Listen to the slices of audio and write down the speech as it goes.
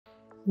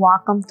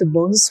Welcome to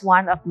bonus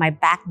 1 of my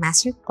back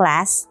master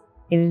class.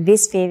 In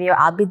this video,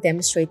 I'll be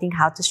demonstrating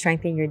how to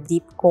strengthen your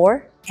deep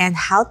core and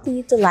how to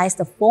utilize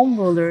the foam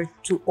roller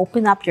to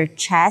open up your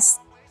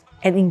chest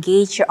and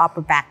engage your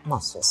upper back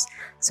muscles.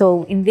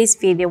 So in this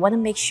video, I want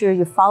to make sure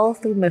you follow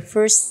through my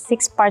first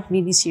 6-part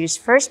video series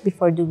first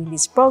before doing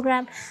this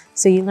program,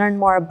 so you learn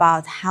more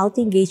about how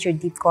to engage your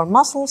deep core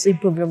muscles,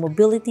 improve your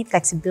mobility,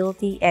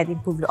 flexibility, and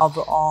improve your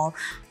overall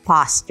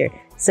posture.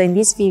 So in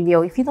this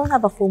video, if you don't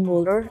have a foam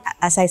roller,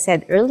 as I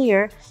said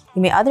earlier,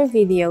 in my other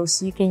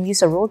videos, you can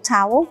use a roll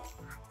towel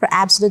for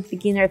absolute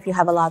beginner if you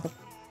have a lot of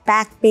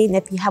back pain,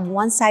 if you have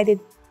one-sided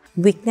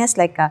weakness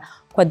like a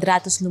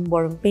quadratus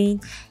lumborum pain.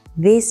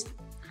 This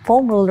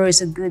foam roller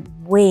is a good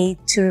way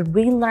to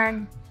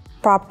relearn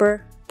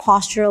proper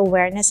postural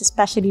awareness,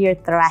 especially your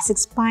thoracic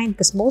spine,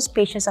 because most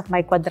patients of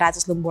my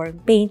quadratus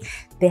lumborum pain,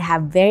 they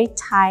have very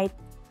tight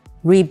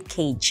rib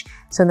cage.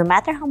 So no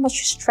matter how much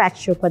you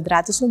stretch your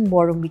quadratus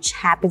lumborum, which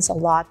happens a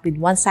lot with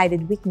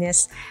one-sided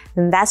weakness,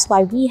 and that's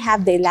why we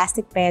have the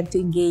elastic band to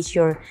engage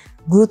your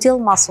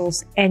gluteal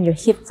muscles and your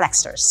hip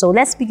flexors. So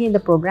let's begin the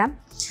program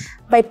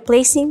by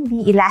placing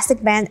the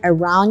elastic band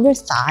around your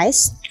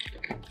thighs,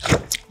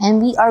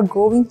 and we are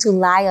going to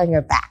lie on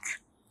your back.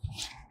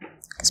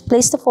 Just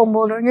place the foam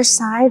roller on your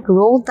side,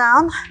 roll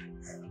down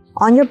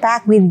on your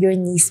back with your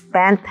knees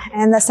bent.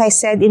 And as I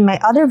said in my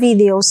other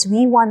videos,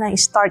 we want to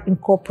start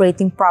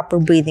incorporating proper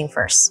breathing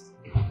first.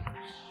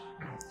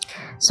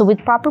 So with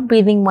proper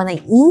breathing, you want to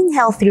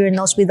inhale through your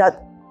nose without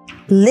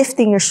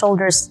lifting your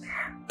shoulders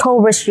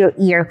towards your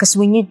ear, because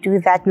when you do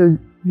that,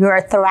 you're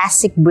a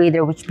thoracic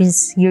breather, which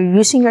means you're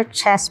using your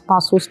chest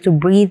muscles to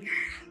breathe.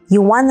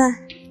 You want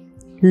to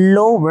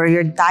lower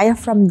your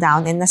diaphragm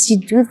down, and as you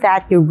do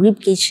that, your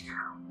rib cage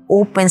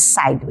opens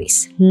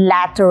sideways,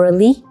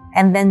 laterally.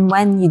 And then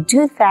when you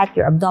do that,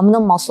 your abdominal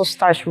muscle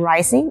starts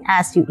rising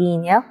as you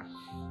inhale.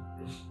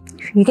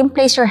 You can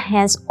place your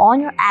hands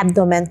on your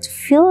abdomen to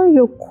feel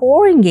your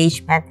core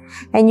engagement,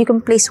 and you can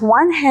place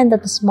one hand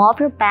at the small of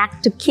your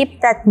back to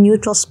keep that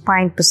neutral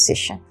spine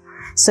position.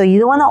 So you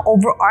don't want to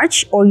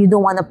overarch, or you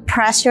don't want to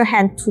press your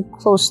hand too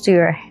close to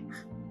your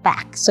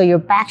back. So your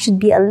back should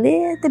be a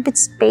little bit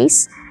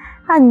spaced,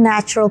 a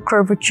natural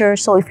curvature.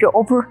 So if you're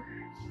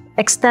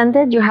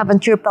overextended, you have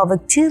anterior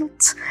pelvic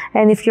tilt,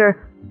 and if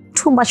you're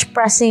too much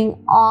pressing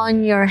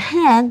on your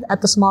hand at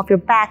the small of your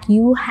back,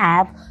 you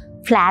have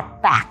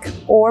flat back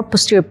or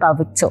posterior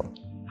pelvic tilt.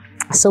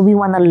 So we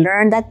want to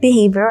learn that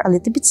behavior, a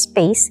little bit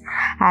space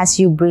as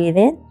you breathe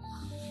in,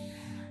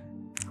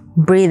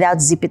 breathe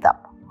out, zip it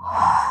up.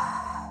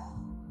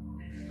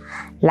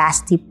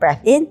 Last deep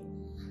breath in,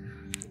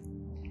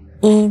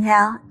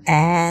 inhale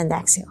and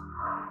exhale.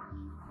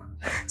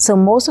 So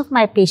most of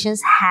my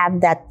patients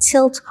have that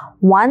tilt,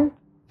 one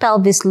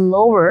pelvis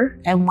lower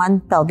and one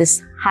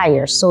pelvis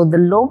higher. So the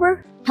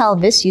lower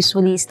pelvis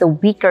usually is the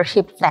weaker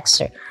hip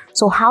flexor.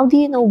 So how do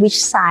you know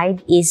which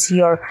side is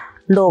your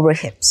lower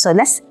hip? So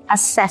let's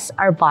assess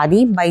our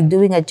body by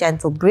doing a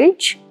gentle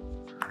bridge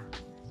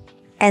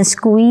and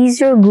squeeze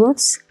your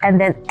glutes, and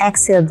then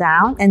exhale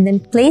down, and then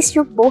place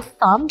your both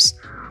thumbs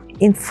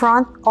in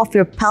front of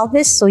your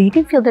pelvis, so you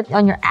can feel that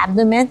on your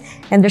abdomen,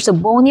 and there's a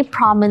bony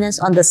prominence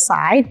on the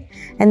side.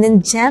 And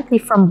then gently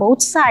from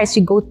both sides,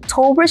 you go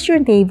towards your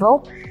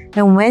navel,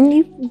 and when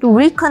you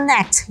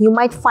reconnect, you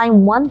might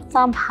find one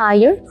thumb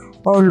higher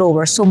or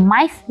lower. So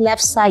my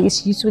left side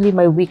is usually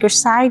my weaker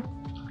side,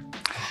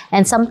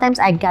 and sometimes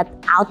I get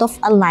out of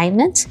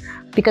alignment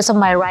because of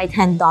my right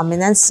hand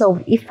dominance.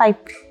 So if I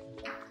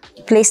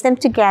place them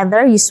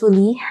together,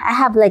 usually I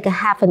have like a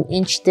 ½ an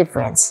inch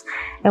difference.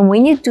 And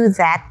when you do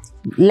that,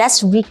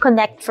 let's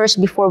reconnect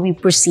first before we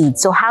proceed.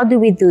 So how do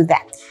we do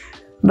that?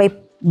 By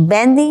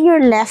bending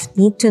your left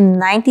knee to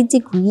 90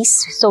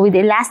 degrees. So with the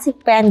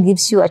elastic band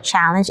gives you a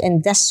challenge,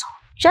 and just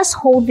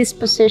hold this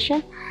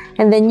position.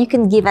 And then you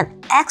can give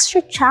an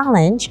extra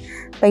challenge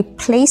by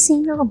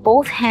placing your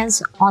both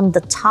hands on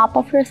the top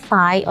of your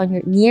thigh, on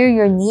your near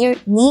your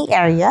knee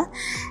area,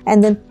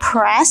 and then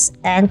press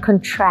and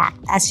contract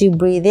as you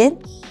breathe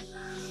in,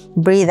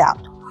 breathe out.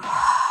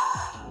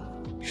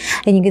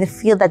 And you're going to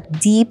feel that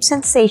deep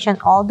sensation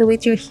all the way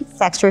to your hip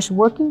flexors,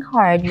 working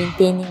hard,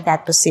 maintaining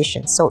that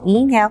position. So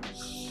inhale,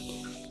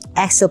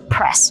 exhale,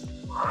 press.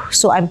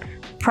 So I'm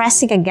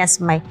pressing against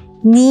my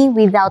knee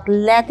without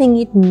letting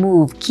it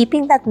move,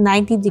 keeping that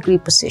 90-degree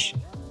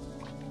position.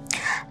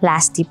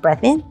 Last deep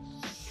breath in,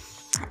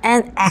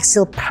 and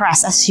exhale,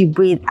 press. As you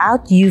breathe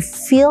out, you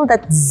feel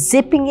that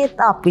zipping it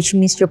up, which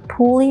means you're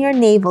pulling your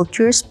navel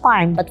to your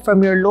spine, but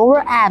from your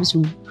lower abs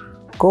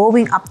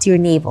going up to your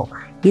navel.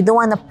 You don't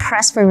want to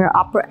press from your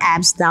upper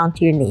abs down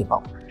to your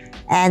navel.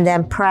 And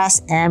then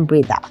press and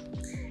breathe out.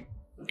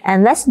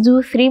 And let's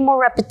do 3 more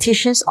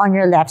repetitions on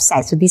your left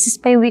side. So this is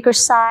my weaker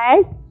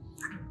side.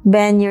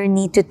 Bend your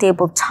knee to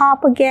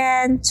tabletop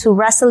again. To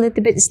rest a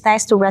little bit, it's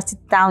nice to rest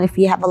it down if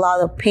you have a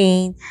lot of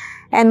pain.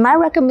 And my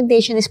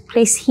recommendation is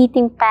place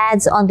heating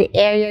pads on the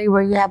area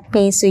where you have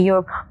pain so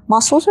your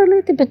muscles are a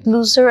little bit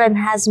looser and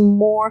has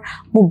more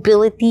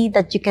mobility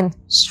that you can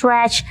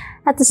stretch.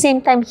 At the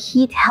same time,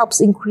 heat helps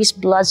increase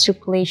blood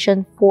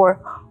circulation for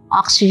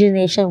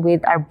oxygenation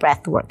with our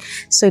breath work.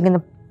 So you're going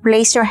to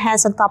place your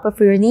hands on top of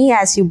your knee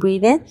as you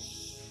breathe in.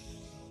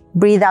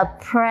 Breathe out,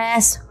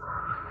 press.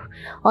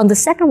 On the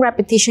second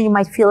repetition, you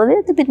might feel a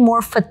little bit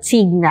more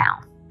fatigued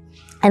now.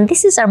 And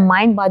this is our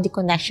mind-body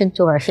connection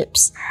to our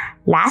hips.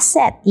 Last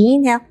set,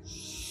 inhale,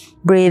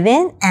 breathe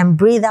in and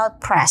breathe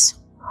out, press.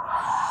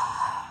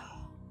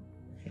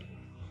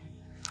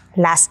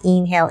 Last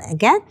inhale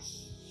again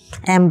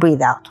and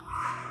breathe out.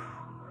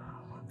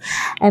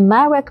 And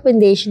my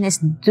recommendation is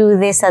do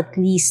this at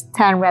least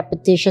 10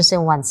 repetitions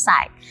in one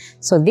side.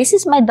 So this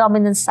is my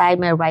dominant side,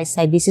 my right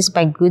side. This is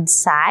my good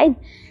side.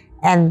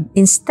 And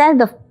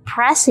instead of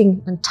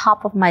pressing on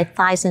top of my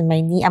thighs and my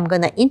knee, I'm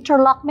going to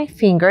interlock my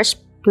fingers,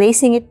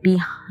 placing it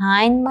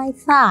behind my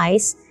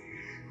thighs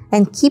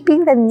and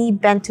keeping the knee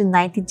bent to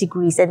 90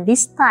 degrees. And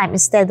this time,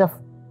 instead of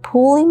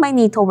pulling my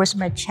knee towards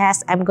my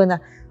chest, I'm going to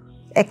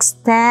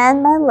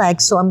extend my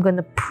legs. So I'm going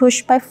to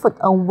push my foot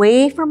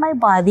away from my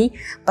body,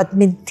 but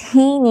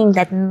maintaining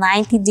that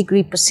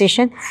 90-degree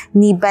position,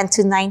 knee bent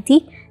to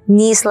 90,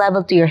 knees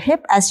level to your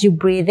hip. As you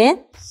breathe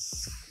in,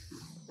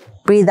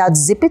 breathe out,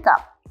 zip it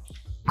up.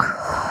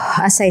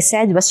 As I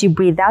said, as you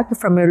breathe out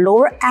from your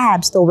lower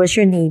abs towards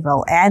your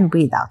navel and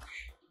breathe out.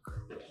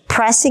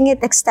 Pressing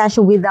it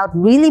extension without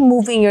really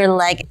moving your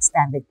leg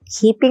extended.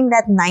 Keeping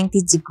that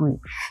 90 degree.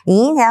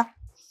 Inhale.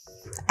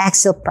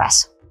 Exhale,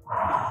 press.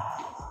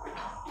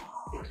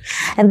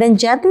 And then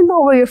gently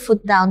lower your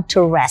foot down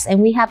to rest.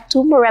 And we have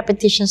 2 more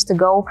repetitions to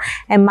go.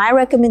 And my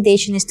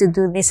recommendation is to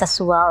do this as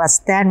well as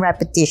 10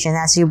 repetitions.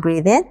 As you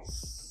breathe in,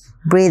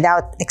 breathe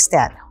out,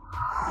 extend.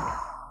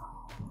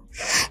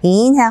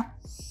 Inhale.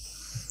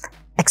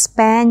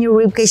 Expand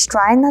your ribcage.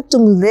 Try not to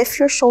lift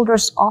your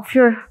shoulders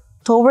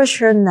towards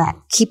your neck.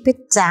 Keep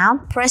it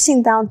down,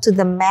 pressing down to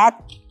the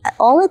mat,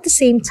 all at the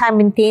same time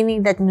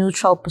maintaining that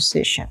neutral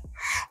position.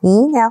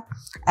 Inhale,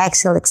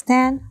 exhale,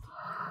 extend.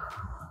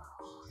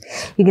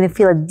 You're going to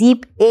feel a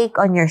deep ache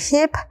on your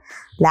hip.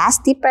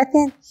 Last deep breath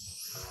in.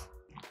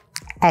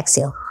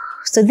 Exhale.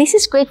 So this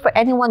is great for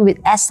anyone with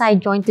SI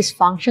joint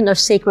dysfunction or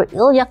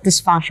sacroiliac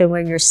dysfunction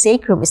where your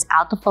sacrum is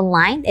out of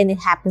alignment, and it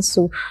happens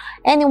to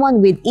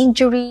anyone with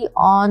injury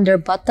on their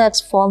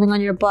buttocks, falling on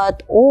your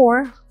butt,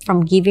 or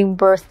from giving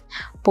birth,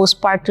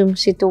 postpartum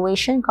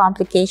situation,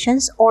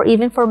 complications, or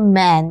even for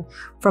men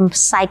from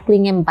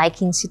cycling and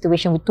biking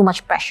situation with too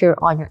much pressure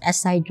on your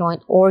SI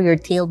joint or your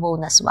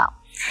tailbone as well.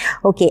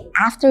 Okay,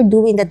 after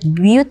doing that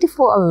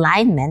beautiful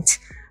alignment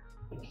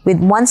with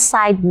one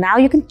side, now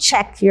you can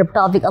check your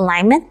pelvic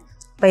alignment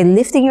by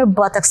lifting your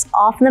buttocks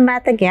off the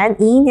mat again.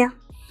 Inhale,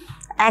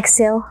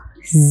 exhale,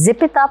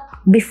 zip it up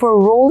before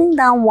rolling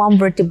down one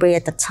vertebrae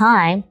at a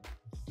time.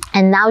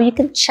 And now you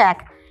can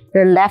check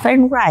your left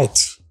and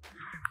right.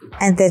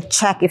 And then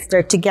check if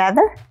they're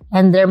together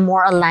and they're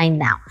more aligned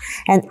now.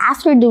 And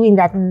after doing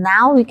that,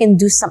 now we can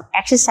do some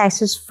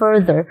exercises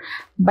further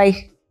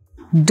by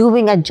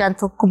doing a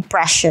gentle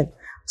compression.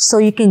 So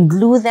you can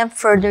glue them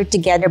further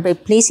together by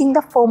placing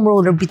the foam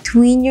roller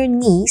between your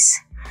knees,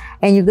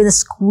 and you're going to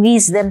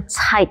squeeze them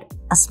tight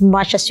as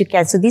much as you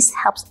can. So this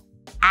helps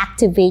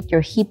activate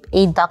your hip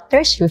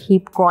adductors, your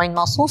hip groin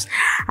muscles.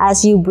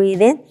 As you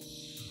breathe in,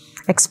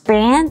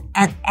 expand,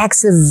 and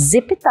exhale,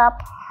 zip it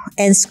up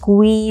and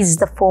squeeze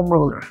the foam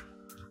roller.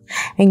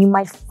 And you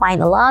might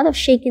find a lot of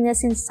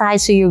shakiness inside,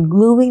 so you're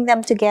gluing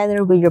them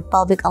together with your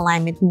pelvic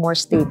alignment more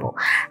stable.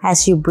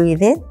 As you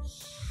breathe in,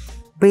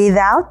 breathe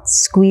out,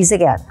 squeeze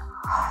again.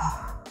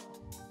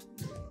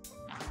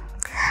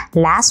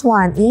 Last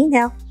one,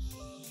 inhale.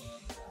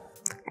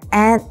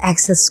 And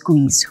exhale,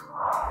 squeeze.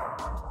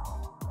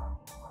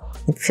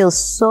 It feels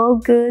so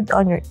good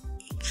on your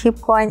hip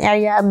groin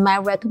area. My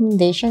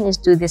recommendation is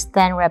do this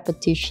 10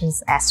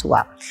 repetitions as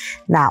well.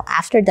 Now,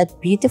 after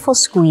that beautiful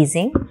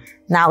squeezing,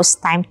 now it's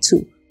time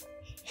to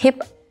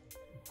hip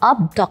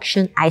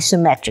abduction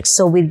isometric.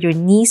 So with your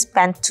knees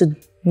bent to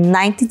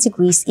 90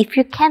 degrees. If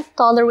you can't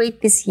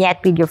tolerate this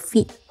yet with your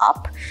feet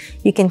up,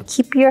 you can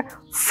keep your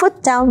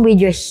foot down with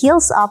your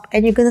heels up,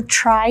 and you're going to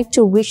try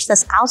to reach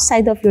this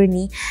outside of your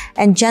knee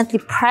and gently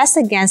press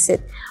against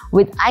it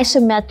with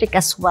isometric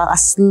as well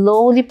as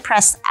slowly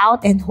press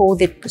out and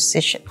hold it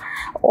position.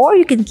 Or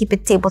you can keep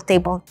it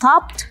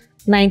tabletop,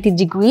 90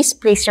 degrees.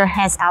 Place your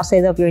hands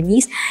outside of your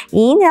knees.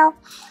 Inhale,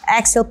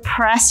 exhale,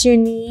 press your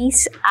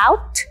knees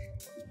out,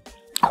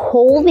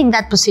 holding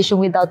that position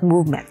without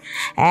movement,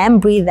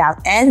 and breathe out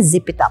and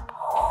zip it up.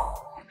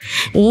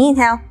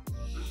 Inhale,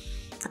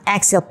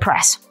 exhale,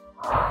 press.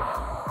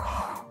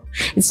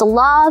 It's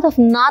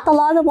not a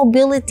lot of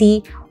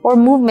mobility or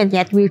movement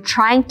yet. We're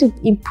trying to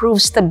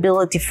improve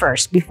stability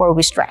first before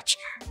we stretch.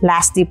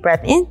 Last deep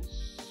breath in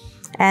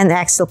and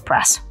exhale,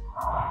 press.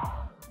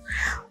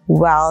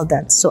 Well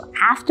done. So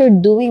after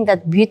doing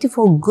that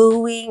beautiful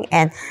gluing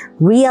and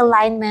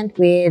realignment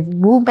with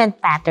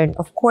movement pattern,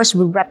 of course,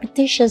 with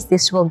repetitions,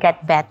 this will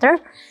get better.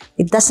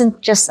 It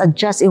doesn't just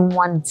adjust in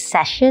one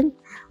session.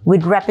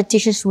 With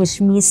repetitions,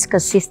 which means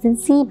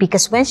consistency,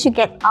 because once you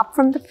get up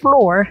from the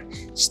floor,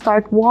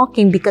 start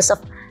walking because of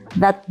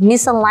that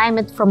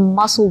misalignment from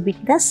muscle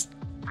weakness,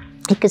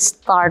 it could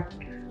start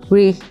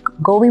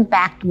going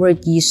back to where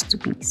it used to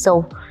be.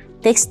 So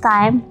it takes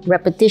time.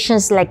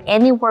 Repetitions, like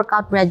any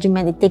workout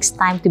regimen, it takes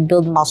time to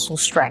build muscle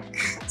strength.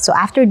 So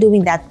after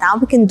doing that, now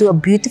we can do a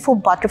beautiful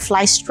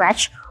butterfly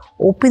stretch,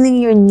 opening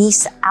your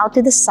knees out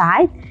to the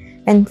side,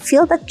 and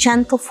feel that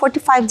gentle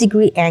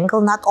 45-degree angle,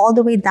 not all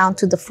the way down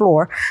to the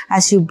floor.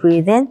 As you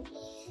breathe in,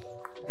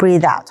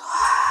 breathe out.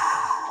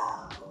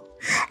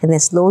 And then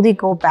slowly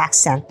go back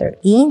center.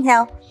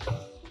 Inhale,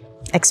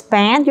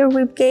 expand your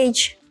rib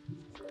cage.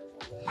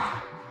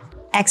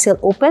 Exhale,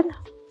 open.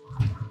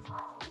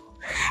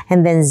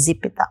 And then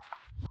zip it up.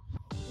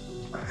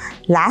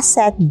 Last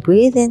set,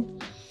 breathe in.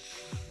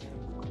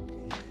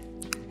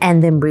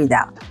 And then breathe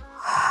out.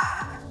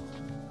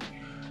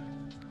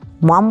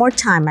 One more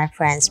time, my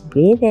friends.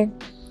 Breathe in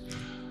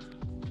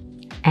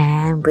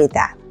and breathe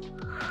out.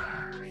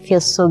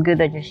 Feels so good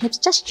on your hips.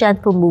 Just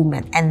gentle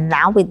movement. And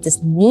now with this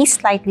knee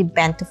slightly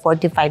bent to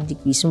 45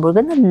 degrees, and we're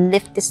going to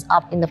lift this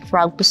up in the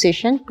frog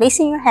position,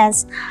 placing your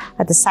hands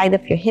at the side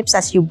of your hips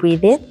as you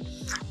breathe in.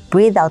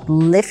 Breathe out.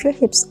 Lift your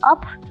hips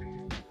up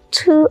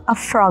to a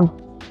frog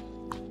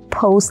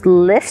pose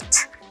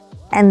lift,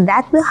 and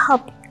that will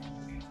help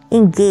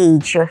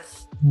engage your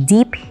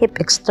deep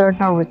hip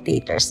external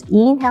rotators.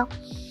 Inhale.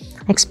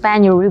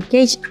 Expand your rib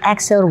cage.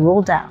 Exhale,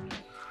 roll down.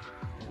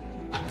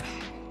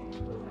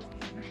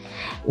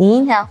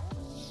 Inhale.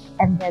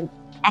 And then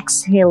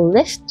exhale,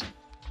 lift.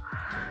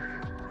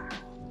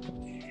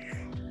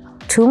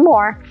 Two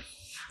more.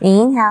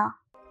 Inhale.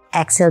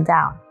 Exhale,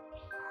 down.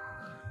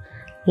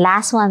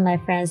 Last one, my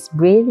friends.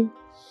 Breathe in.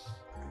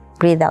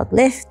 Breathe out,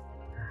 lift.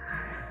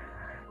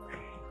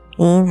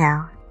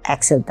 Inhale.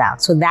 Exhale, down.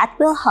 So that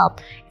will help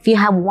if you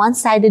have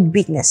one-sided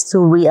weakness to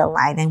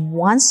realign. And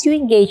once you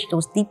engage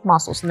those deep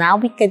muscles, now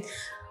we can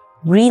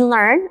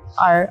relearn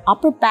our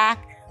upper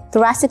back,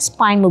 thoracic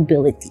spine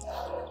mobility.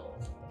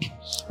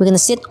 We're going to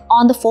sit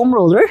on the foam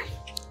roller.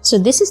 So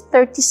this is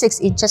 36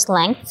 inches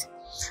length.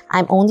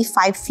 I'm only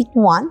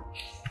 5'1".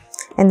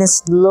 And then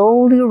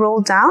slowly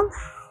roll down.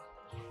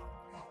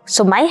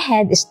 So my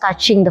head is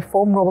touching the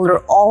foam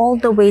roller all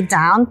the way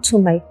down to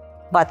my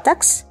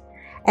buttocks.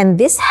 And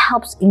this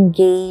helps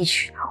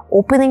engage,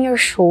 opening your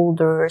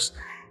shoulders,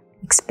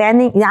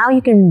 expanding. Now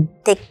you can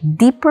take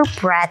deeper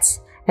breaths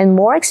and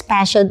more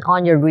expansion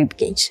on your rib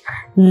cage.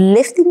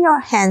 Lifting your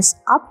hands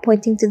up,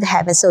 pointing to the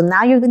heavens. So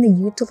now you're going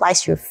to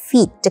utilize your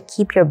feet to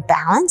keep your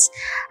balance.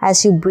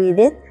 As you breathe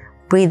in,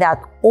 breathe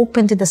out,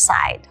 open to the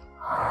side.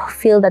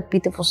 Feel that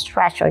beautiful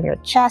stretch on your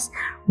chest,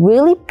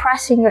 really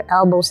pressing your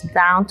elbows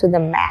down to the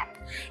mat.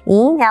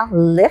 Inhale,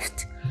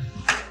 lift.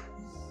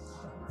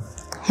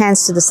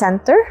 Hands to the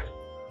center.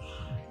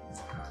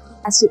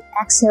 As you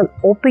exhale,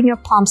 open your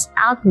palms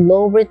out,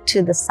 lower it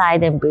to the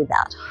side and breathe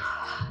out.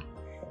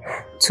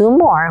 Two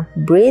more.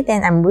 Breathe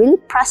in. I'm really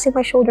pressing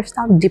my shoulders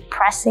down,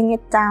 depressing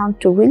it down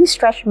to really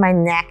stretch my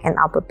neck and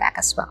upper back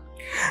as well.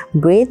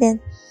 Breathe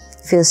in.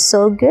 Feels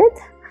so good.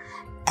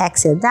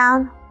 Exhale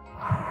down.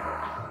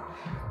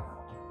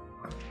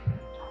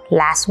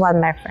 Last one,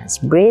 my friends.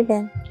 Breathe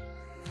in.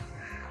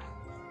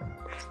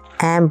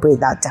 And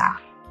breathe out down.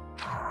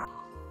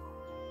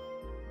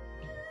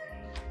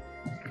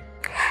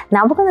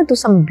 Now we're going to do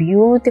some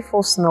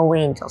beautiful snow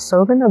angels. So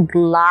we're going to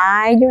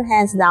glide your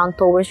hands down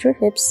towards your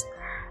hips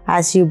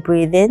as you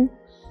breathe in.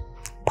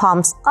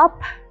 Palms up,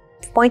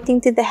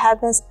 pointing to the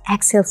heavens.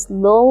 Exhale,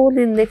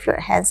 slowly lift your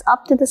hands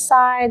up to the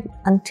side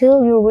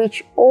until you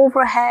reach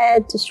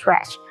overhead to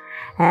stretch.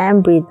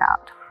 And breathe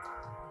out.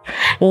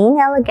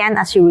 Inhale again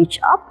as you reach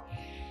up.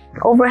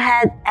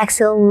 Overhead,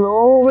 exhale,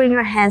 lowering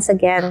your hands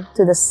again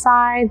to the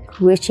side,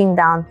 reaching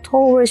down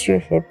towards your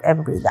hip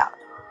and breathe out.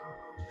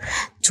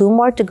 Two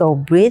more to go.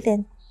 Breathe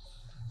in.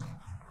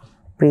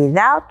 Breathe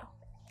out.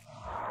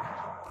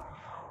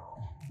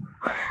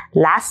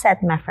 Last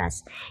set, my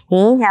friends.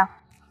 Inhale.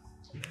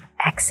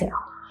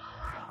 Exhale.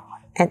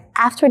 And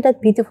after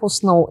that beautiful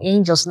snow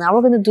angels, now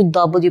we're going to do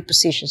W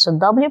position. So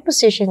W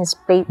position is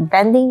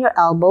bending your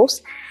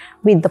elbows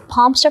with the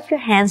palms of your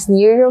hands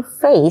near your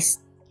face.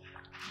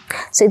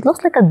 So it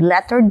looks like a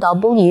letter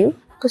W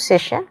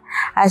position.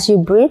 As you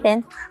breathe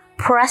in,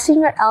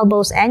 pressing your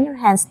elbows and your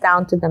hands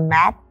down to the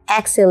mat.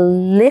 Exhale,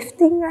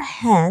 lifting your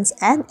hands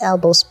and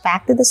elbows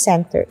back to the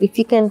center. If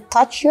you can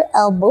touch your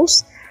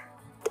elbows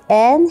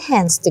and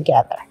hands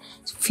together.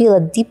 Feel a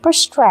deeper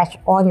stretch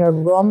on your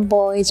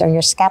rhomboids, on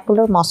your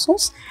scapular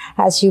muscles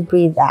as you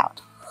breathe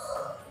out.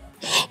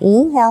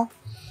 Inhale.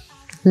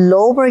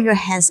 Lower your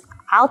hands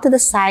out to the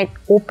side.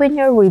 Open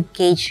your rib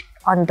cage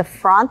on the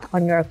front,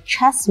 on your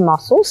chest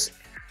muscles.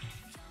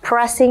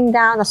 Pressing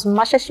down as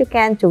much as you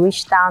can to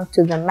reach down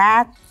to the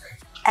mat.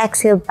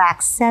 Exhale,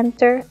 back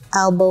center,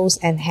 elbows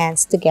and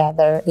hands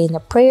together in a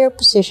prayer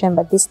position,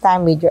 but this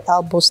time with your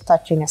elbows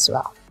touching as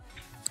well.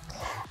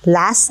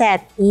 Last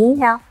set,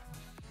 inhale.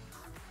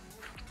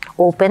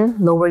 Open,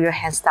 lower your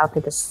hands down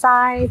to the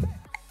side,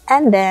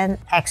 and then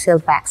exhale,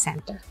 back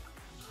center.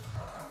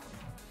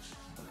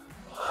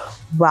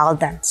 Well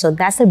done. So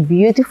that's a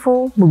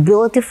beautiful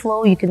mobility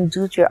flow you can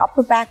do to your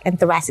upper back and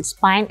thoracic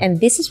spine. And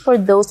this is for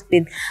those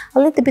with a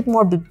little bit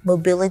more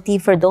mobility.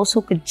 For those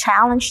who could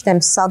challenge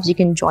themselves, you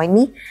can join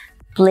me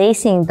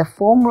placing the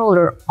foam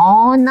roller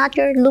on not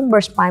your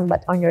lumbar spine,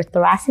 but on your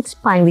thoracic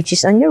spine, which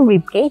is on your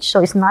rib cage.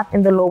 So it's not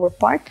in the lower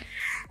part.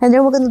 And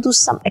then we're going to do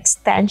some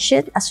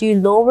extension as you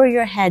lower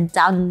your head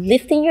down,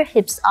 lifting your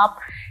hips up,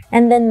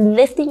 and then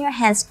lifting your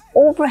hands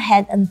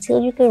overhead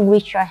until you can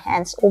reach your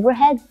hands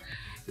overhead.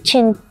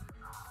 Chin,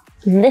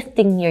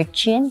 lifting your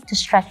chin to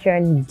stretch your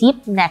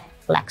deep neck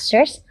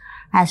flexors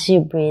as you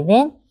breathe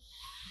in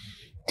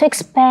to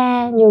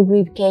expand your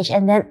rib cage,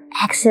 and then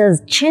exhale,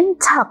 chin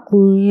tuck,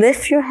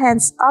 lift your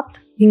hands up,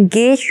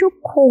 engage your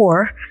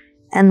core,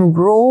 and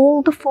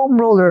roll the foam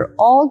roller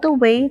all the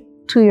way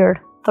to your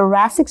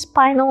thoracic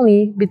spine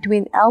only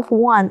between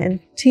L1 and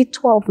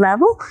T12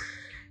 level,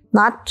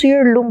 not to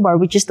your lumbar,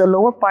 which is the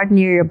lower part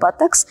near your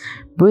buttocks.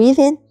 Breathe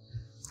in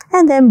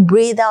and then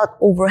breathe out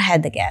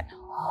overhead again.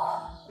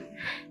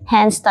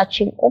 Hands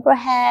touching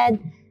overhead,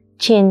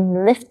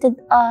 chin lifted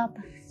up,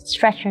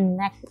 stretch your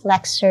neck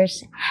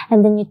flexors,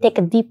 and then you take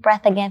a deep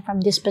breath again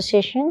from this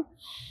position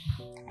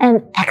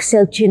and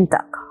exhale, chin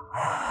tuck.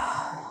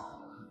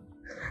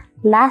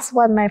 Last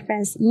one, my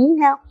friends.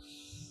 Inhale,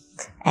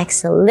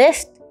 exhale,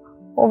 lift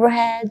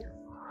overhead,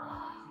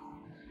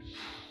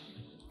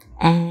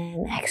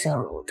 and exhale,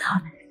 roll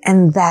down.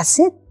 And that's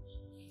it.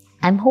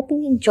 I'm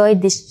hoping you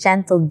enjoyed this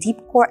gentle deep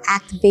core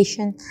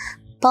activation,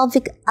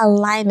 pelvic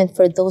alignment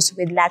for those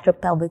with lateral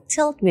pelvic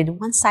tilt with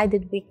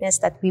one-sided weakness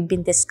that we've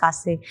been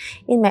discussing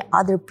in my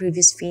other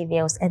previous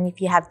videos. And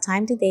if you have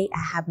time today, I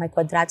have my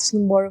quadratus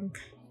lumborum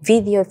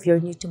video if you're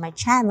new to my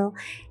channel.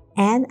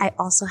 And I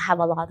also have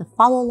a lot of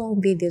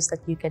follow-along videos that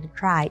you can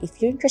try.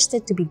 If you're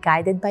interested to be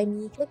guided by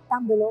me, click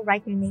down below,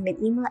 write your name and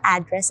email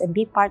address, and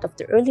be part of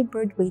the early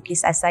bird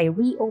waitlist as I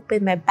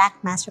reopen my back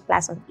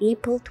masterclass on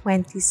April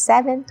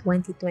 27,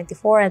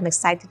 2024. I'm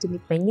excited to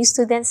meet my new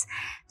students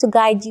to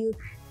guide you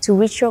to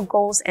reach your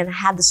goals and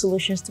have the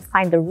solutions to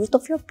find the root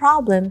of your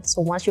problem.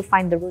 So once you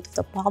find the root of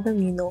the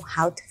problem, you know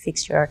how to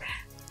fix your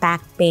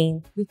back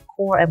pain, weak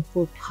core, and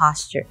poor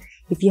posture.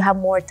 If you have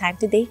more time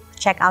today,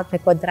 check out my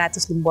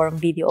quadratus lumborum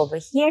video over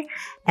here.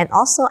 And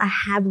also, I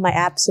have my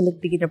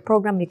absolute beginner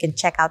program you can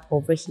check out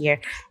over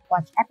here.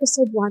 Watch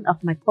episode 1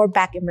 of my core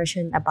back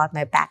immersion about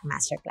my back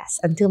masterclass.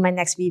 Until my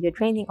next video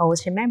training,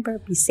 always remember,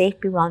 be safe,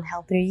 be well, and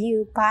healthy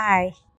you. Bye!